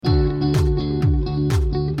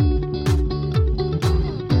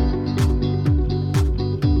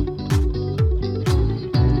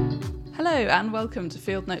and welcome to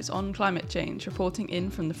Field Notes on Climate Change, reporting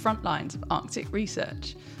in from the front lines of Arctic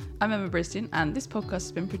research. I'm Emma Brisden, and this podcast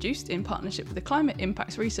has been produced in partnership with the Climate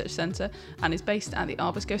Impacts Research Centre and is based at the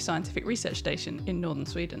Abisko Scientific Research Station in northern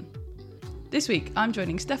Sweden. This week, I'm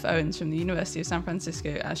joining Steph Owens from the University of San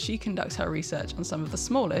Francisco as she conducts her research on some of the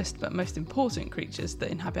smallest but most important creatures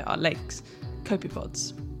that inhabit our lakes,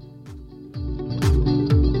 copepods.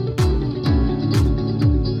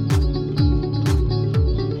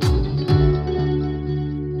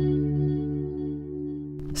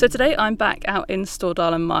 So today I'm back out in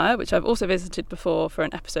Stordalen Mire, which I've also visited before for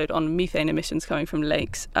an episode on methane emissions coming from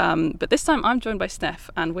lakes. But this time I'm joined by Steph,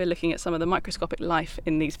 and we're looking at some of the microscopic life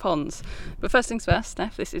in these ponds. But first things first,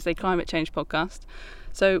 Steph, this is a climate change podcast.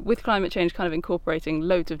 So with climate change kind of incorporating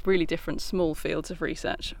loads of really different small fields of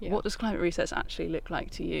research, What does climate research actually look like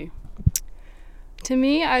to you? To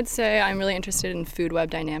me, I'd say I'm really interested in food web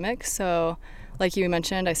dynamics. So like you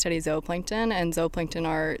mentioned, I study zooplankton, and zooplankton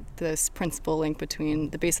are this principal link between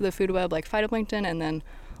the base of the food web, like phytoplankton, and then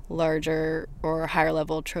larger or higher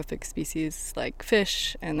level trophic species like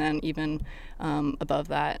fish, and then even above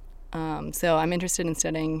that. So I'm interested in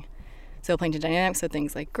studying zooplankton dynamics, so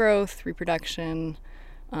things like growth, reproduction,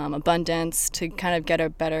 abundance, to kind of get a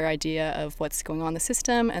better idea of what's going on in the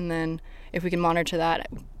system, and then if we can monitor that,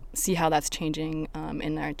 see how that's changing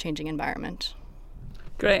in our changing environment.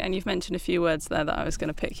 Great, and you've mentioned a few words there that I was going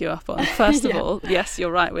to pick you up on. First of all, yes,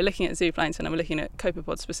 you're right, we're looking at zooplankton and we're looking at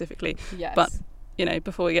copepods specifically. Yes. But,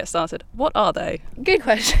 before we get started, what are they? Good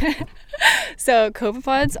question. So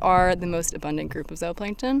copepods are the most abundant group of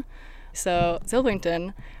zooplankton. So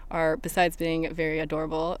zooplankton are, besides being very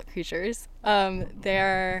adorable creatures,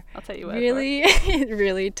 they're really,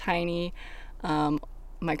 really tiny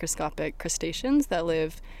microscopic crustaceans that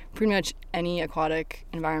live pretty much any aquatic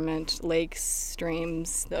environment, lakes,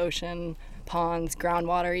 streams, the ocean, ponds,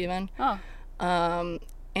 groundwater even. And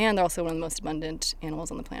they're also one of the most abundant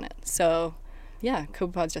animals on the planet. So yeah,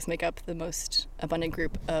 copepods just make up the most abundant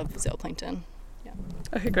group of zooplankton. Yeah.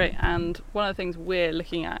 Okay, great. And one of the things we're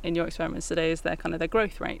looking at in your experiments today is their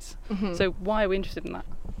growth rates. Mm-hmm. So why are we interested in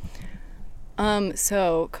that?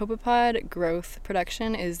 So copepod growth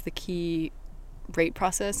production is the key rate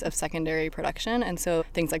process of secondary production, and so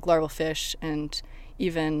things like larval fish and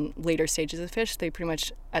even later stages of fish, they pretty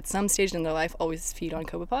much at some stage in their life always feed on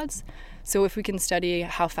copepods. So if we can study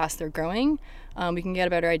how fast they're growing, we can get a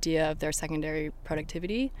better idea of their secondary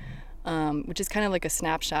productivity, which is kind of like a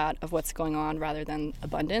snapshot of what's going on rather than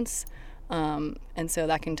abundance. And so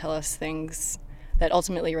that can tell us things that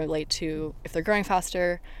ultimately relate to if they're growing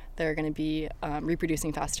faster, they're going to be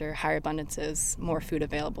reproducing faster, higher abundances, more food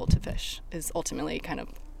available to fish is ultimately kind of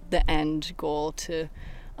the end goal to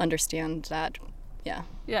understand that.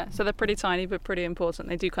 Yeah, so they're pretty tiny but pretty important.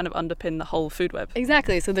 They do kind of underpin the whole food web.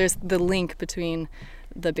 Exactly, so there's the link between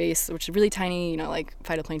the base, which is really tiny, like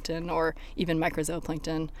phytoplankton or even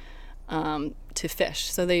microzooplankton, to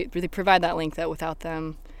fish. So they really provide that link that without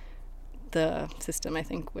them, the system, I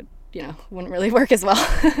think, wouldn't really work as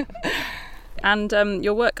well. And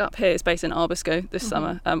your work up here is based in Abisko this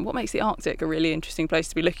summer. What makes the Arctic a really interesting place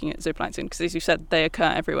to be looking at zooplankton? Because as you said, they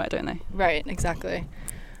occur everywhere, don't they? Right, exactly.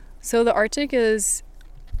 So the Arctic is,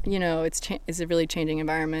 it's a really changing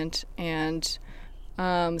environment. And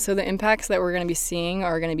so the impacts that we're going to be seeing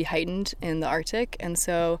are going to be heightened in the Arctic. And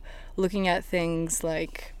so looking at things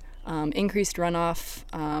like increased runoff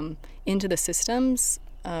into the systems,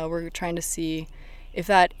 we're trying to see if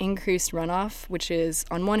that increased runoff, which is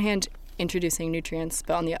on one hand introducing nutrients,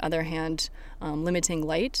 but on the other hand, limiting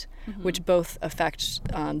light, which both affect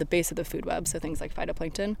the base of the food web, so things like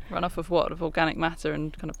phytoplankton. Runoff of what? Of organic matter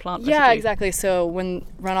and kind of plant residue? Yeah, exactly. So when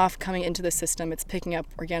runoff coming into the system, it's picking up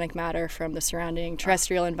organic matter from the surrounding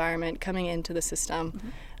terrestrial environment coming into the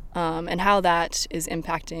system, and how that is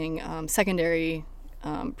impacting secondary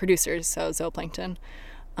producers, so zooplankton.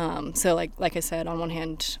 So like I said, on one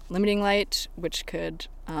hand, limiting light, which could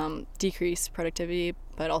decrease productivity,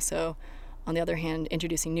 but also on the other hand,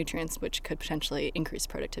 introducing nutrients, which could potentially increase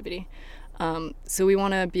productivity. So we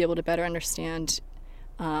want to be able to better understand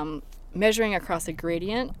measuring across a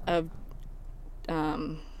gradient of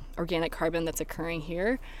organic carbon that's occurring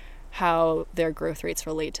here, how their growth rates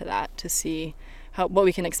relate to that, to see what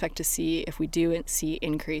we can expect to see if we do see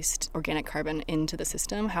increased organic carbon into the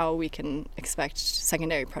system, how we can expect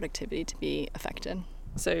secondary productivity to be affected.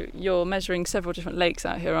 So you're measuring several different lakes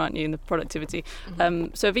out here, aren't you, in the productivity?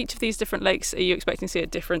 Mm-hmm. So of each of these different lakes, are you expecting to see a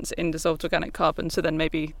difference in dissolved organic carbon? So then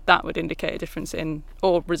maybe that would indicate a difference in,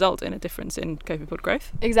 or result in a difference in copepod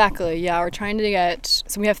growth? Exactly, yeah. We're trying to get,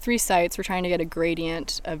 so we have 3 sites. We're trying to get a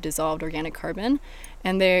gradient of dissolved organic carbon.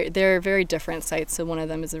 And they're very different sites. So one of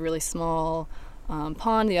them is a really small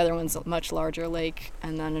pond, the other one's a much larger lake,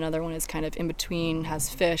 and then another one is kind of in between, has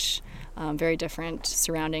fish, very different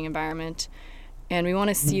surrounding environment. And we want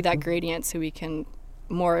to see that gradient so we can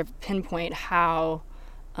more pinpoint how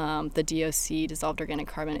the DOC, dissolved organic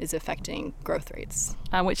carbon, is affecting growth rates.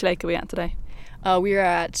 And which lake are we at today? We are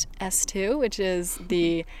at S2, which is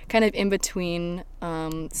the kind of in-between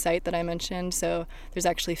site that I mentioned. So there's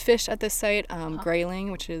actually fish at this site,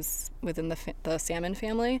 grayling, which is within the salmon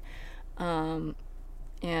family. And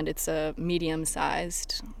it's a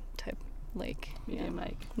medium-sized type lake. Medium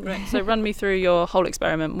lake. Right. So run me through your whole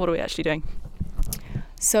experiment. What are we actually doing?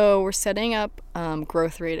 So we're setting up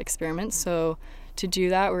growth rate experiments. So to do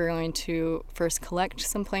that, we're going to first collect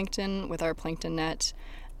some plankton with our plankton net,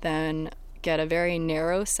 then get a very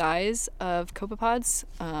narrow size of copepods.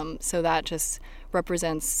 So that just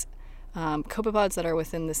represents copepods that are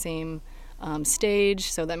within the same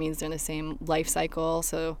stage. So that means they're in the same life cycle.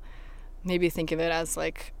 So maybe think of it as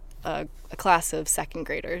like a class of second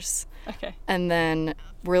graders. Okay. And then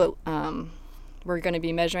we're going to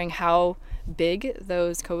be measuring how big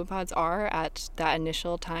those copepods are at that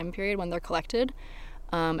initial time period when they're collected.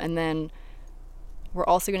 And then we're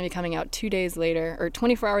also going to be coming out 2 days later, or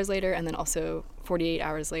 24 hours later, and then also 48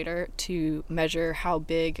 hours later to measure how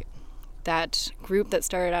big that group that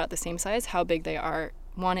started out at the same size, how big they are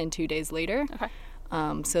 1 and 2 days later. Okay.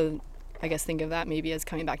 So I guess think of that maybe as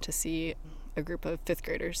coming back to see a group of 5th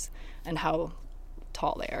graders and how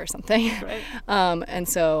tall they are or something. Right. And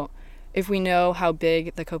so if we know how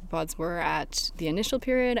big the copepods were at the initial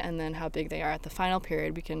period and then how big they are at the final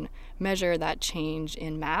period, we can measure that change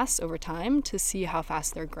in mass over time to see how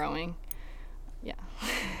fast they're growing. Yeah.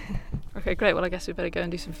 Okay, great. Well, I guess we better go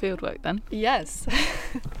and do some field work then. Yes.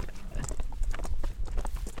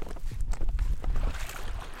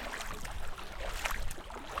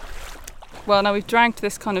 Well, now we've dragged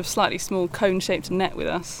this kind of slightly small cone-shaped net with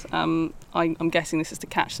us. I'm guessing this is to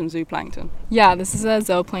catch some zooplankton. Yeah, this is a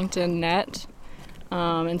zooplankton net.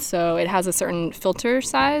 And so it has a certain filter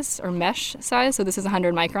size or mesh size. So this is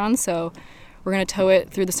 100 microns. So we're going to tow it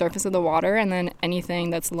through the surface of the water, and then anything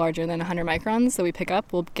that's larger than 100 microns that we pick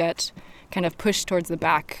up will get kind of pushed towards the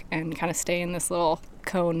back and kind of stay in this little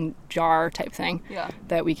cone jar type thing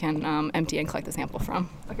that we can empty and collect the sample from.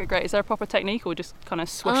 Okay, great. Is there a proper technique, or just kind of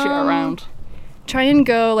swish it around? Try and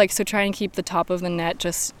go try and keep the top of the net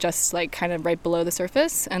just like kind of right below the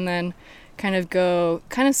surface, and then kind of go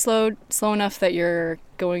kind of slow enough that you're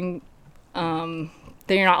going that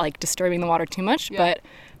you're not like disturbing the water too much, but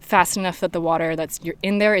fast enough that the water you're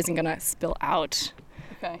in there isn't gonna spill out.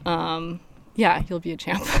 Okay. Yeah, you'll be a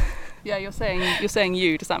champ. Yeah, you're saying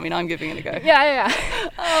you. Does that mean I'm giving it a go? Yeah.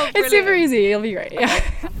 Oh, brilliant. It's super easy. You'll be great. Yeah.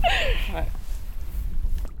 Right.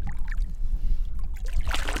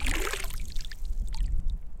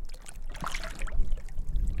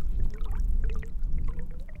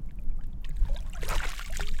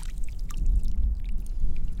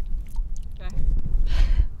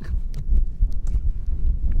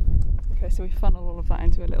 Okay, so we funnel all of that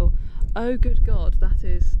into a little. Oh, good God, that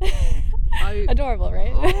is. Adorable,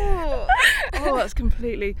 right? Oh, that's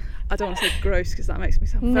completely. I don't want to say gross because that makes me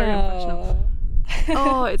sound very unprofessional.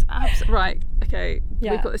 Oh, it's right. Okay,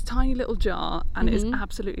 we've got this tiny little jar, and it is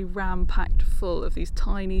absolutely ram-packed full of these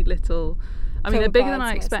tiny little. I mean, they're bigger than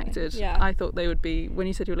I expected. Yeah. I thought they would be. When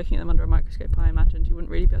you said you were looking at them under a microscope, I imagined you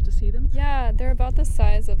wouldn't really be able to see them. Yeah, they're about the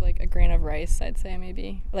size of like a grain of rice, I'd say,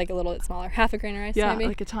 maybe like a little bit smaller, half a grain of rice. Yeah, maybe.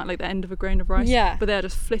 like the end of a grain of rice. Yeah. But they're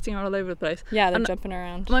just flitting all over the place. Yeah, they're jumping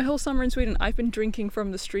around. My whole summer in Sweden, I've been drinking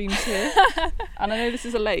from the streams here, and I know this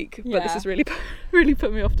is a lake, but this has really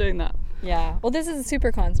put me off doing that. Yeah, well, this is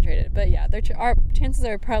super concentrated, but yeah, our chances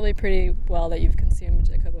are probably pretty well that you've consumed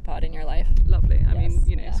a copepod in your life. Lovely. I mean,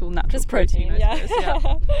 it's all natural just protein. I suppose.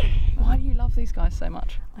 Yeah. Why do you love these guys so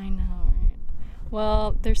much? I know, right?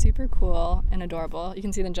 Well, they're super cool and adorable. You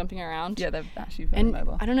can see them jumping around. Yeah, they're actually very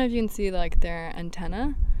mobile. I don't know if you can see like their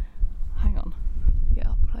antenna. Hang on, get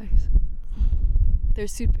up close. They're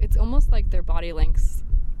it's almost like their body lengths.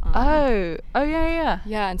 Yeah.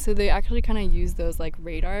 Yeah, and so they actually kind of use those like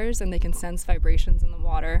radars, and they can sense vibrations in the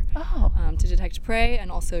water to detect prey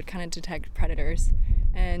and also kind of detect predators.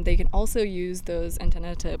 And they can also use those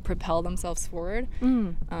antennae to propel themselves forward.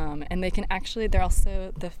 And they're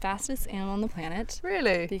also the fastest animal on the planet.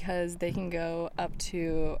 Really? Because they can go up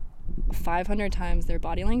to 500 times their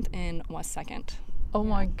body length in 1 second. Oh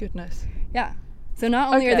my goodness. Yeah. So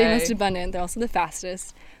not only are they most abundant, they're also the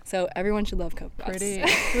fastest. So everyone should love copepods.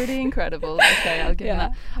 Pretty incredible. Okay, I'll give them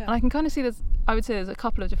that. Yeah. And I can kind of see I would say there's a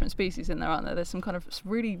couple of different species in there, aren't there? There's some kind of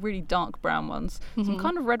really, really dark brown ones, some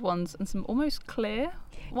kind of red ones, and some almost clear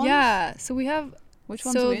ones. Yeah. So we have. Which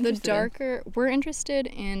ones are we interested in? We're interested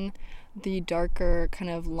in the darker,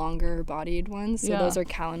 kind of longer bodied ones. So those are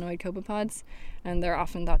calanoid copepods, and they're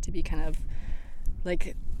often thought to be kind of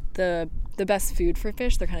like the best food for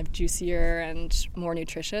fish. They're kind of juicier and more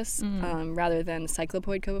nutritious, rather than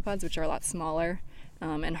cyclopoid copepods, which are a lot smaller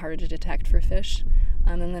and harder to detect for fish.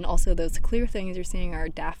 And then also those clear things you're seeing are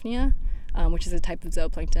Daphnia, which is a type of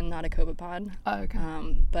zooplankton, not a copepod. Oh, okay.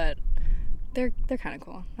 But they're kind of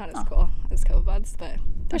cool. Not as cool as copepods, but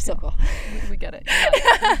they're still cool. We get it.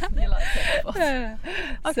 You like copepods.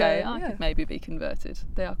 Okay, I could maybe be converted.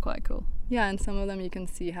 They are quite cool. Yeah, and some of them you can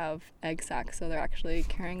see have egg sacs, so they're actually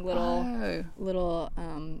carrying little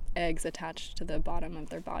eggs attached to the bottom of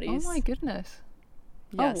their bodies. Oh my goodness.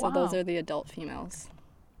 Yeah, so those are the adult females.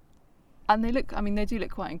 And they do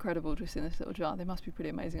look quite incredible just in this little jar. They must be pretty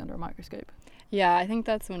amazing under a microscope. Yeah, I think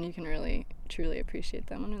that's when you can really, truly appreciate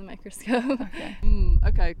them under the microscope. Okay.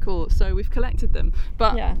 Okay, cool. So we've collected them.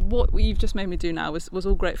 But what you've just made me do now was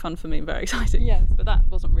all great fun for me and very exciting. Yes. But that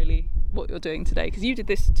wasn't really what you're doing today, because you did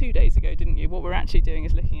this 2 days ago, didn't you? What we're actually doing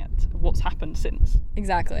is looking at what's happened since.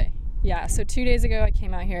 Exactly. Yeah, so 2 days ago I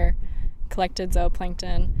came out here, collected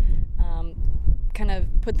zooplankton, kind of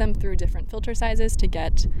put them through different filter sizes to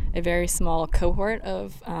get a very small cohort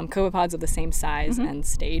of copepods of the same size and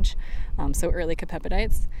stage, so early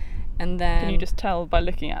copepodites. And then, can you just tell by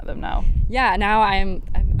looking at them now? Yeah, now I'm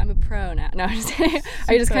a pro now. No, I'm just kidding.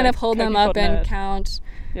 I just kind of hold them up and count.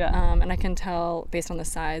 Yeah. And I can tell based on the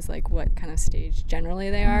size, like what kind of stage generally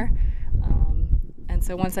they are. And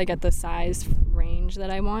so once I get the size range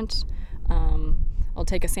that I want, I'll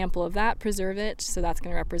take a sample of that, preserve it. So that's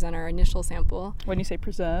going to represent our initial sample. When you say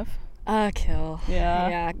preserve? Kill.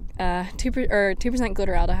 Yeah. 2%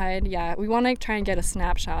 glutaraldehyde. Yeah, we want to try and get a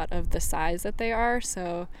snapshot of the size that they are.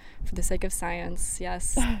 So, for the sake of science,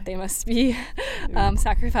 yes, they must be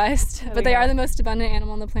sacrificed. But they are the most abundant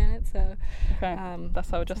animal on the planet. So. Okay. That's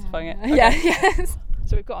how we're justifying it. Okay. Yeah. Yes.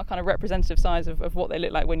 So we've got a kind of representative size of what they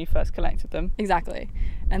look like when you first collected them. Exactly.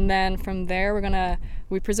 And then from there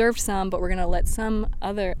we preserved some, but we're gonna let some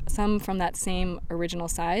from that same original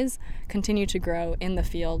size continue to grow in the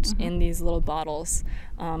field in these little bottles.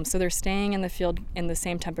 So they're staying in the field in the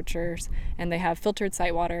same temperatures, and they have filtered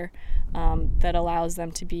site water that allows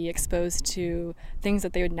them to be exposed to things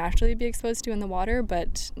that they would naturally be exposed to in the water,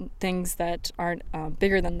 but things that aren't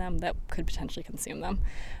bigger than them that could potentially consume them.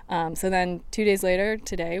 So then 2 days later,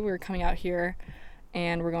 today, we're coming out here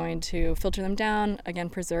and we're going to filter them down, again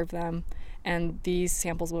preserve them, and these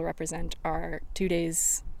samples will represent our 2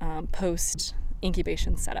 days post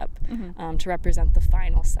incubation setup to represent the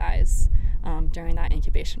final size during that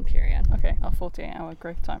incubation period. Okay, our 48-hour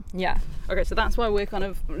growth time. Yeah. Okay, so that's why we're kind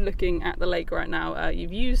of looking at the lake right now.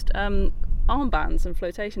 You've used armbands and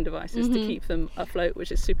flotation devices to keep them afloat,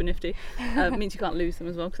 which is super nifty. It means you can't lose them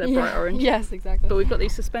as well because they're bright orange. Yes, exactly. But we've got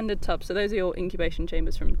these suspended tubs, so those are your incubation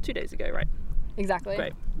chambers from 2 days ago, right? Exactly.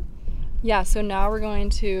 Great. Yeah, so now we're going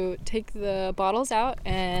to take the bottles out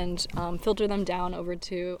and filter them down over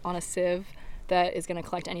on a sieve that is going to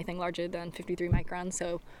collect anything larger than 53 microns.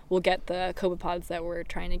 So we'll get the copepods that we're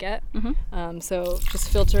trying to get. So just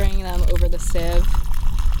filtering them over the sieve.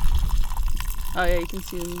 Oh yeah, you can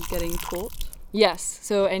see them getting caught. Yes,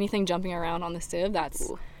 so anything jumping around on the sieve, that's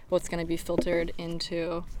what's going to be filtered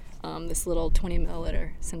into this little 20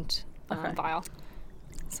 milliliter scent vial.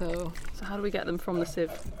 So how do we get them from the sieve?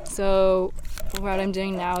 So what I'm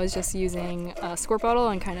doing now is just using a squirt bottle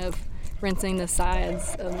and kind of rinsing the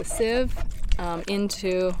sides of the sieve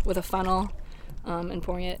with a funnel and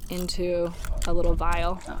pouring it into a little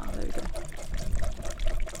vial. Oh, there we go.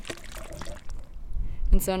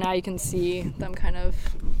 And so now you can see them kind of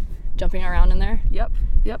jumping around in there. Yep,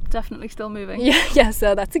 definitely still moving. Yeah,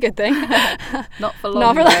 so that's a good thing. Not for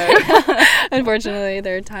long. Unfortunately,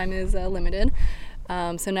 their time is limited.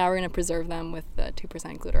 So now we're going to preserve them with the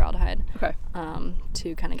 2% glutaraldehyde. Okay.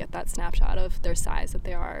 To kind of get that snapshot of their size that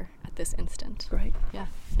they are at this instant. Great. Yeah.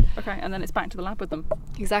 Okay, and then it's back to the lab with them.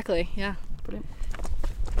 Exactly, yeah. Brilliant.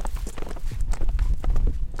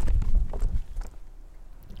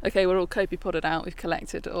 Okay, we're all copepoded out. We've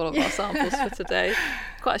collected all of our samples for today.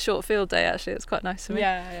 Quite a short field day, actually. It's quite nice for me.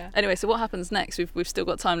 Yeah. Anyway, so what happens next? We've still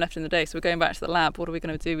got time left in the day, so we're going back to the lab. What are we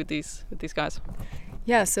going to do with these guys?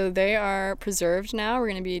 Yeah, so they are preserved now. We're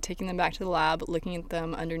going to be taking them back to the lab, looking at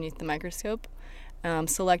them underneath the microscope.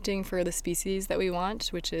 selecting for the species that we want,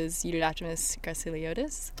 which is Eudidactylus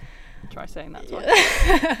graciliotis. Try saying that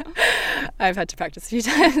twice. I've had to practice a few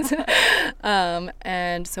times.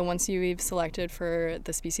 And so once we've selected for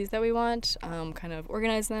the species that we want, kind of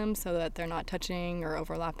organize them so that they're not touching or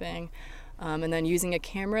overlapping. And then using a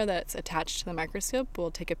camera that's attached to the microscope, we'll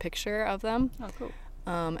take a picture of them. Oh, cool.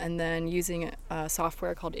 And then using a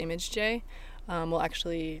software called ImageJ, we'll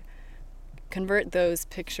actually convert those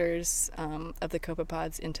pictures of the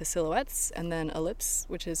copepods into silhouettes, and then ellipse,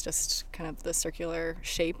 which is just kind of the circular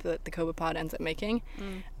shape that the copepod ends up making.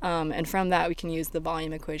 And from that, we can use the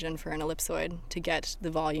volume equation for an ellipsoid to get the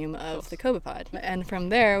volume of the copepod. And from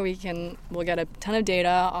there, we'll get a ton of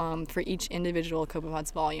data for each individual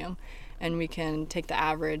copepod's volume, and we can take the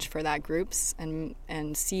average for that groups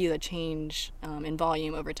and see the change in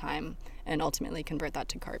volume over time, and ultimately convert that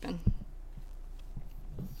to carbon.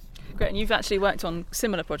 Great, and you've actually worked on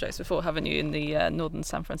similar projects before, haven't you, in the northern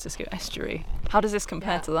San Francisco estuary? How does this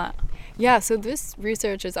compare to that? Yeah, so this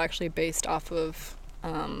research is actually based off of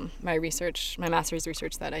my master's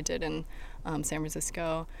research that I did in San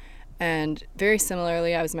Francisco. And very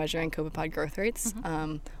similarly, I was measuring copepod growth rates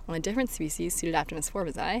on a different species, Pseudodaptomus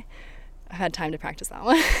forbizae. I had time to practice that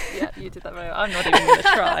one. Yeah, you did that very well. I'm not even going to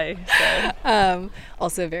try. So.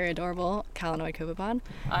 Also very adorable calanoid copepod.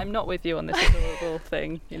 I'm not with you on this adorable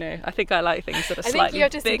thing. I think I like things that are slightly bigger. I think you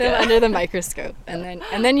have to see them under the microscope, and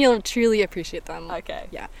then you'll truly appreciate them. Okay.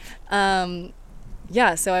 Yeah.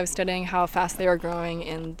 So I was studying how fast they were growing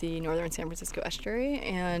in the northern San Francisco estuary,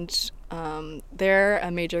 and they're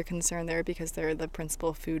a major concern there because they're the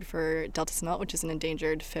principal food for delta smelt, which is an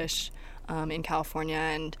endangered fish in California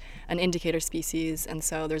and an indicator species. And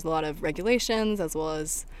so there's a lot of regulations as well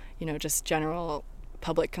as, just general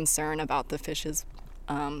public concern about the fish's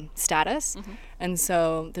status. And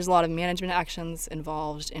so there's a lot of management actions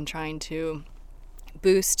involved in trying to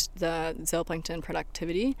boost the zooplankton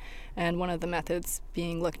productivity. And one of the methods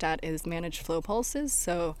being looked at is managed flow pulses.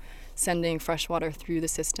 So sending fresh water through the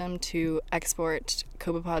system to export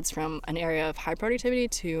copepods from an area of high productivity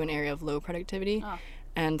to an area of low productivity.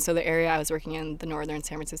 And so the area I was working in, the northern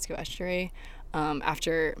San Francisco estuary,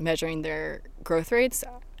 after measuring their growth rates,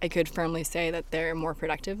 I could firmly say that they're more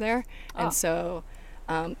productive there. And so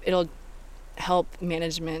it'll help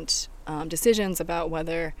management decisions about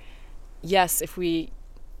whether, yes, if we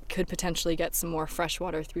could potentially get some more fresh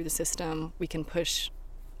water through the system, we can push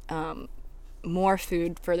more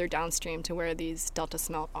food further downstream to where these delta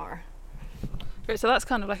smelt are. Great, so that's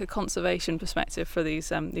kind of like a conservation perspective for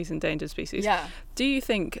these endangered species. Yeah. Do you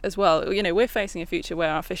think as well, we're facing a future where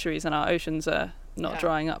our fisheries and our oceans are not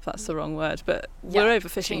drying up, that's the wrong word, but we're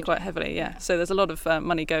overfishing quite heavily, So there's a lot of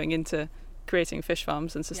money going into creating fish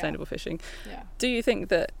farms and sustainable fishing. Do you think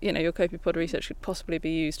that, your copepod research could possibly be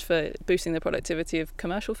used for boosting the productivity of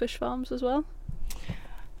commercial fish farms as well?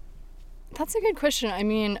 That's a good question. I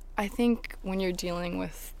mean, I think when you're dealing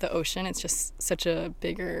with the ocean, it's just such a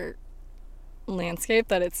bigger landscape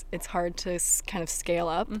that it's hard to kind of scale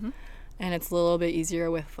up, and it's a little bit easier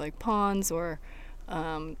with like ponds or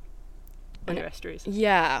estuaries.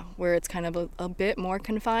 Yeah, where it's kind of a bit more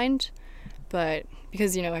confined, but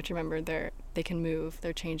because you have to remember they can move,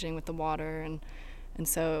 they're changing with the water, and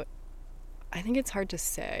so I think it's hard to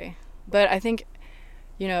say, but I think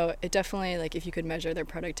it definitely, like, if you could measure their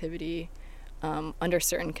productivity under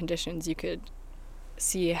certain conditions, you could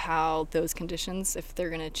see how those conditions, if they're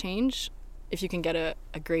going to change. If you can get a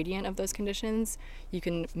gradient of those conditions, you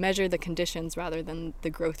can measure the conditions rather than the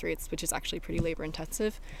growth rates, which is actually pretty labor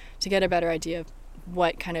intensive, to get a better idea of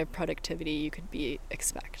what kind of productivity you could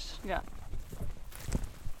expect. Yeah.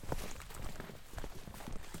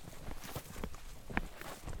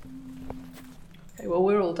 Okay, well,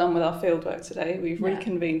 we're all done with our fieldwork today. We've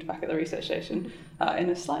reconvened back at the research station in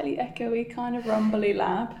a slightly echoey, kind of rumbly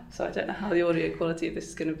lab, so I don't know how the audio quality of this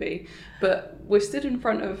is going to be, but we're stood in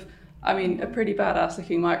front of a pretty badass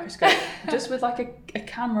looking microscope, just with like a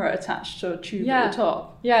camera attached to a tube at the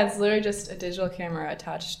top. Yeah, it's literally just a digital camera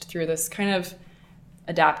attached through this kind of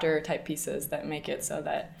adapter type pieces that make it so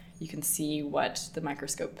that you can see what the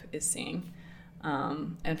microscope is seeing.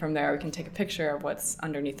 And from there we can take a picture of what's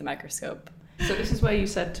underneath the microscope. So this is where you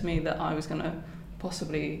said to me that I was going to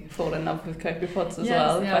possibly fall in love with copepods as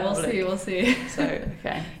well. Yeah, we'll see. So,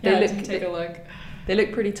 okay. Take a look. They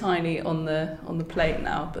look pretty tiny on the plate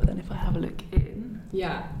now, but then if I have a look in...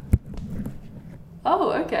 Yeah.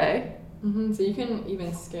 Oh, okay. So you can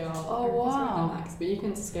even scale... Oh, wow. But you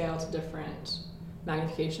can scale to different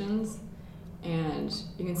magnifications, and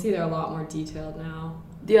you can see they're a lot more detailed now.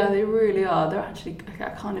 Yeah, they really are. They're actually... I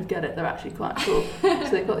kind of get it. They're actually quite cool. So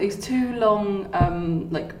they've got these two long,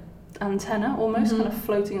 antenna almost, kind of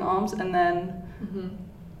floating arms, and then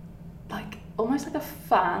like almost like a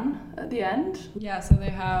fan at the end. Yeah, so they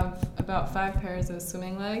have about 5 pairs of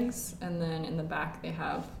swimming legs, and then in the back they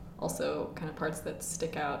have also kind of parts that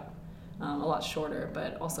stick out a lot shorter,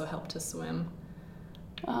 but also help to swim.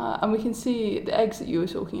 And we can see the eggs that you were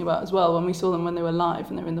talking about as well. When we saw them when they were live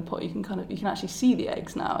and they were in the pot, you can actually see the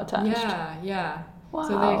eggs now attached. Yeah. Wow.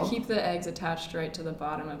 So they keep the eggs attached right to the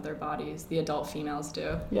bottom of their bodies. The adult females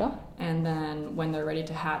do. Yeah. And then when they're ready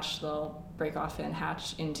to hatch, they'll break off and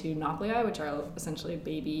hatch into nauplii, which are essentially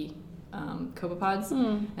baby copepods.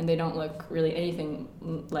 And they don't look really anything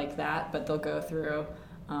like that, but they'll go through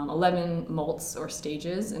 11 molts or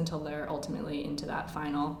stages until they're ultimately into that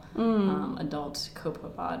final adult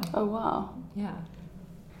copepod. Oh, wow. Yeah.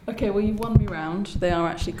 Okay, well, you've won me round. They are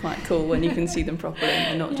actually quite cool when you can see them properly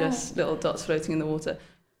and not just little dots floating in the water.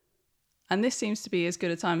 And this seems to be as good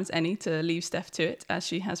a time as any to leave Steph to it, as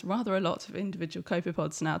she has rather a lot of individual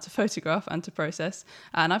copepods now to photograph and to process.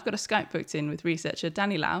 And I've got a Skype booked in with researcher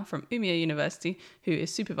Danny Lau from Umea University, who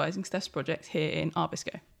is supervising Steph's project here in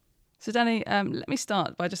Abisko. So Danny, let me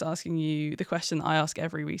start by just asking you the question that I ask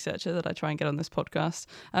every researcher that I try and get on this podcast.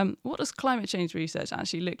 What does climate change research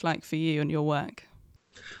actually look like for you and your work?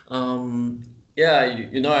 I'm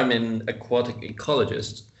an aquatic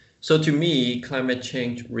ecologist. So to me, climate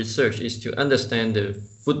change research is to understand the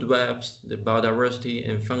food webs, the biodiversity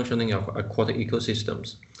and functioning of aquatic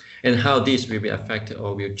ecosystems, and how these will be affected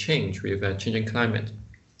or will change with a changing climate.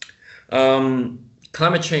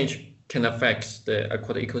 Climate change can affect the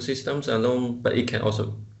aquatic ecosystems alone, but it can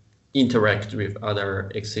also interact with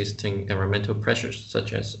other existing environmental pressures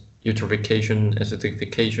such as eutrophication,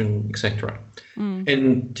 acidification, etc.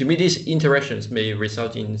 And to me, these interactions may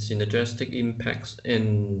result in synergistic impacts,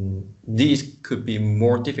 and these could be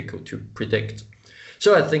more difficult to predict.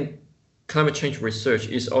 So I think climate change research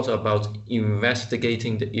is also about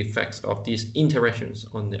investigating the effects of these interactions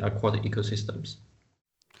on the aquatic ecosystems.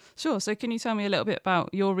 Sure. So can you tell me a little bit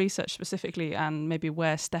about your research specifically and maybe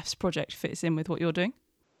where Steph's project fits in with what you're doing?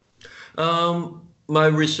 My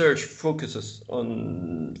research focuses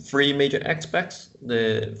on 3 major aspects: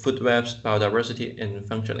 the food webs, biodiversity, and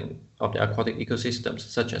functioning of the aquatic ecosystems,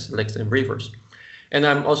 such as lakes and rivers. And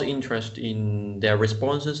I'm also interested in their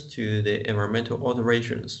responses to the environmental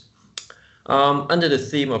alterations. Under the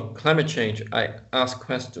theme of climate change, I ask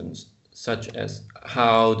questions such as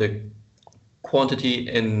how the quantity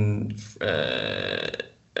and,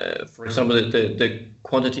 for example, the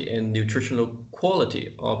quantity and nutritional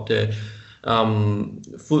quality of the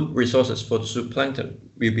food resources for the zooplankton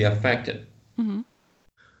will be affected.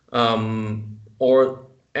 Or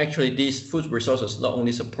actually, these food resources not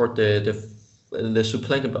only support the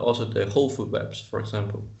zooplankton, but also the whole food webs, for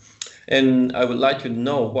example. And I would like to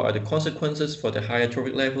know what are the consequences for the higher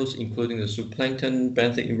trophic levels, including the zooplankton,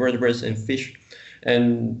 benthic invertebrates, and fish.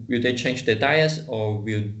 And will they change their diets, or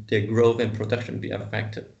will their growth and production be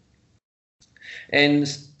affected? And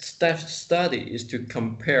Steph's study is to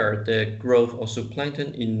compare the growth of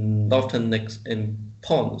zooplankton in Loughton lakes and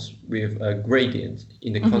ponds with a gradient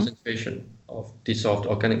in the concentration of dissolved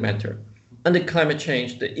organic matter. Under climate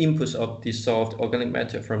change, the inputs of dissolved organic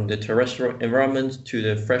matter from the terrestrial environment to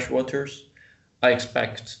the freshwaters are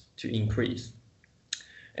expected to increase.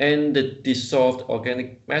 And the dissolved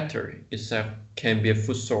organic matter itself can be a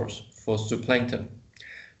food source for zooplankton,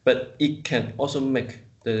 but it can also make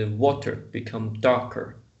the water become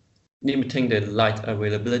darker, limiting the light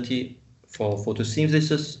availability for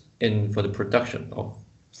photosynthesis and for the production of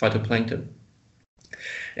phytoplankton.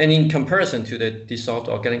 And in comparison to the dissolved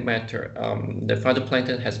organic matter, the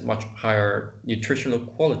phytoplankton has much higher nutritional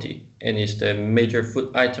quality and is the major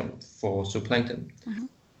food item for zooplankton.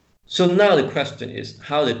 So now the question is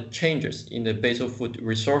how the changes in the basal food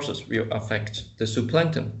resources will affect the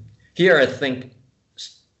zooplankton. Here I think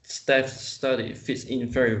Steph's study fits in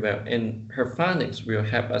very well, and her findings will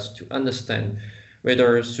help us to understand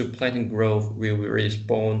whether zooplankton growth will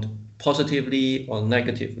respond positively or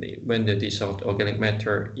negatively when the dissolved organic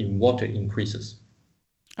matter in water increases.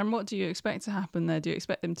 And what do you expect to happen there? Do you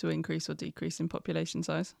expect them to increase or decrease in population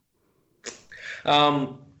size?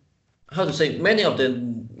 Many of the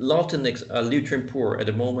Loughton lakes are nutrient poor at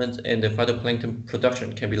the moment, and the phytoplankton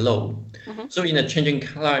production can be low. So in a changing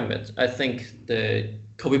climate, I think the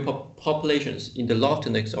copepod populations in the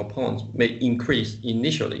Loughton lakes or ponds may increase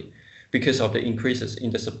initially because of the increases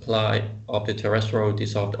in the supply of the terrestrial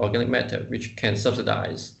dissolved organic matter, which can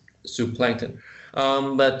subsidize zooplankton.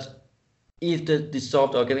 But if the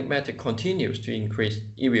dissolved organic matter continues to increase,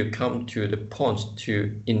 it will come to the ponds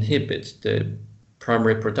to inhibit the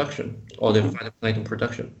primary production or the phytoplankton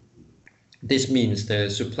production. This means the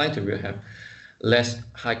zooplankton will have less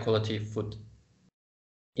high quality food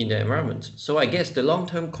in the environment. So I guess the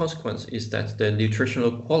long-term consequence is that the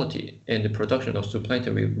nutritional quality and the production of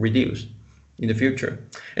zooplankton will reduce in the future.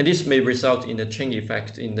 And this may result in a chain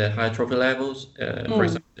effect in the high trophic levels. For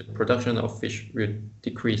example, the production of fish will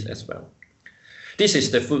decrease as well. This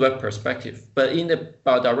is the food web perspective. But in the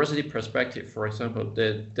biodiversity perspective, for example,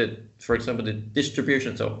 the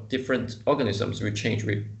distributions of different organisms will change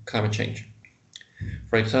with climate change.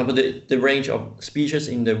 For example, the range of species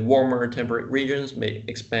in the warmer temperate regions may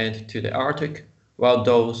expand to the Arctic, while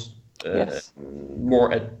those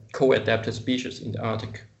more co-adapted species in the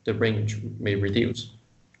Arctic, the range may reduce.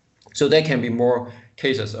 So there can be more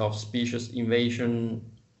cases of species invasion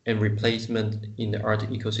and replacement in the Arctic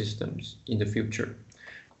ecosystems in the future.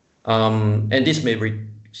 And this may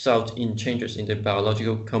result in changes in the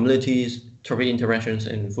biological communities, trophic interactions,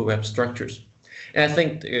 and food web structures. And I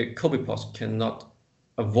think copepods cannot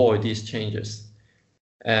avoid these changes.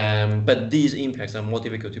 But these impacts are more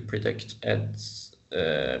difficult to predict as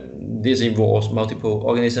this involves multiple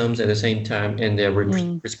organisms at the same time, and their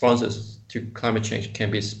responses to climate change can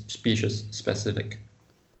be species specific.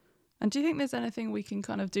 And do you think there's anything we can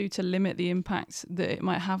kind of do to limit the impact that it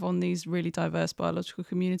might have on these really diverse biological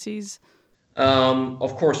communities?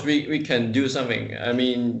 Of course, we can do something. I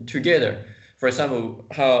mean, together. For example,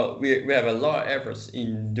 how we have a lot of efforts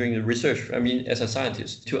in doing the research. I mean, as a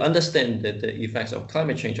scientist, to understand the effects of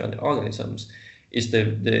climate change on the organisms is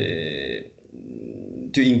to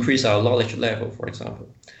increase our knowledge level, for example.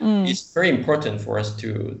 It's very important for us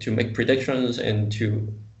to make predictions and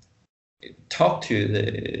to talk to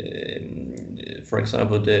for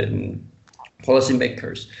example, the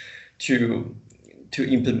policymakers to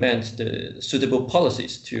implement the suitable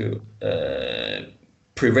policies to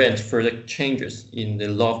prevent further changes in the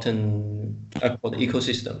long-term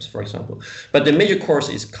ecosystems, for example. But the major cause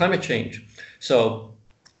is climate change. So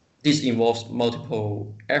this involves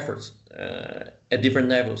multiple efforts at different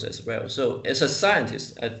levels as well. So as a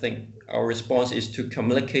scientist, I think our response is to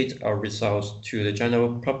communicate our results to the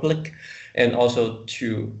general public, and also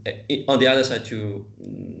to, on the other side, to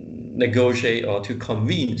negotiate or to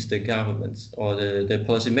convince the governments or the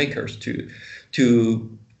policymakers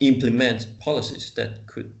to implement policies that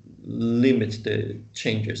could limit the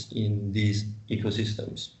changes in these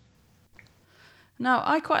ecosystems. Now,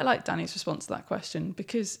 I quite like Danny's response to that question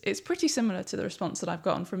because it's pretty similar to the response that I've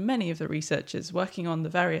gotten from many of the researchers working on the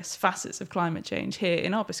various facets of climate change here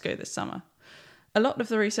in Abisko this summer. A lot of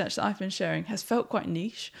the research that I've been sharing has felt quite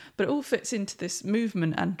niche, but it all fits into this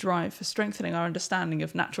movement and drive for strengthening our understanding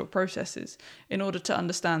of natural processes in order to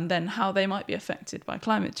understand then how they might be affected by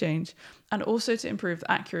climate change, and also to improve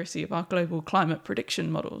the accuracy of our global climate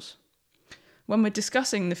prediction models. When we're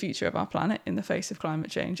discussing the future of our planet in the face of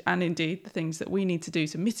climate change, and indeed the things that we need to do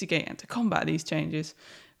to mitigate and to combat these changes,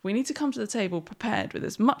 we need to come to the table prepared with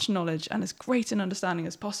as much knowledge and as great an understanding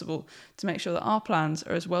as possible to make sure that our plans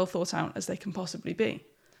are as well thought out as they can possibly be.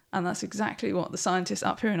 And that's exactly what the scientists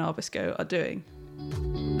up here in Abisko are doing.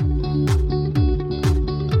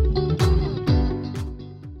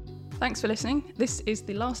 Thanks for listening. This is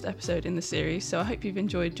the last episode in the series, so I hope you've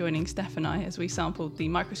enjoyed joining Steph and I as we sampled the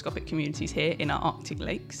microscopic communities here in our Arctic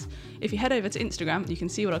lakes. If you head over to Instagram, you can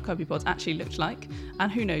see what our copepods actually looked like,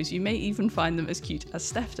 and who knows, you may even find them as cute as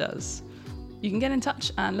Steph does. You can get in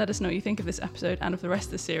touch and let us know what you think of this episode and of the rest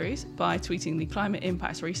of the series by tweeting the Climate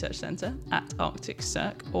Impacts Research Centre at Arctic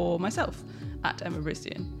Circ or myself at Emma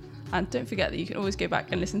Brisdian. And don't forget that you can always go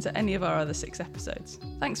back and listen to any of our other 6 episodes.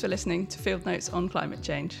 Thanks for listening to Field Notes on Climate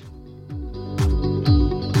Change.